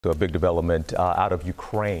A big development out of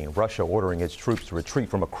Ukraine. Russia ordering its troops to retreat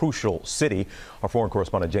from a crucial city. Our foreign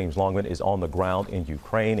correspondent James Longman is on the ground in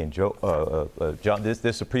Ukraine. And John,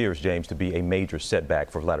 this appears, James, to be a major setback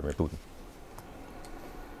for Vladimir Putin.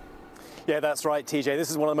 Yeah, that's right, TJ.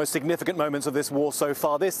 This is one of the most significant moments of this war so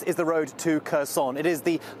far. This is the road to Kherson. It is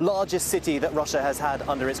the largest city that Russia has had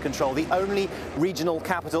under its control, the only regional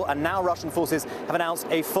capital, and now Russian forces have announced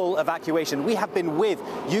a full evacuation. We have been with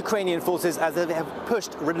Ukrainian forces as they have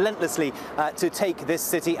pushed relentlessly to take this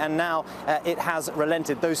city, and now it has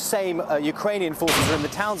relented. Those same Ukrainian forces are in the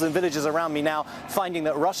towns and villages around me now, finding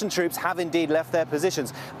that Russian troops have indeed left their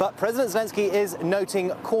positions. But President Zelensky is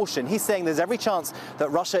noting caution. He's saying there's every chance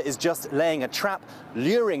that Russia is just laying a trap,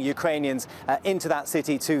 luring Ukrainians into that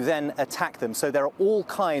city to then attack them. So there are all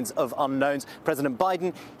kinds of unknowns. President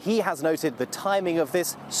Biden, he has noted the timing of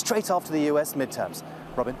this straight after the U.S. midterms.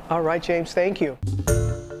 Robin? All right, James, thank you.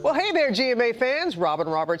 Well, hey there, GMA fans. Robin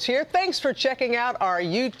Roberts here. Thanks for checking out our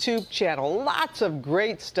YouTube channel. Lots of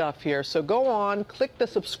great stuff here. So go on, click the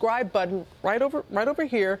subscribe button right over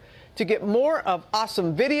here to get more of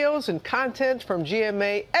awesome videos and content from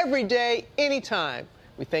GMA every day, anytime.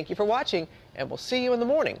 We thank you for watching, and we'll see you in the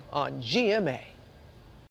morning on GMA.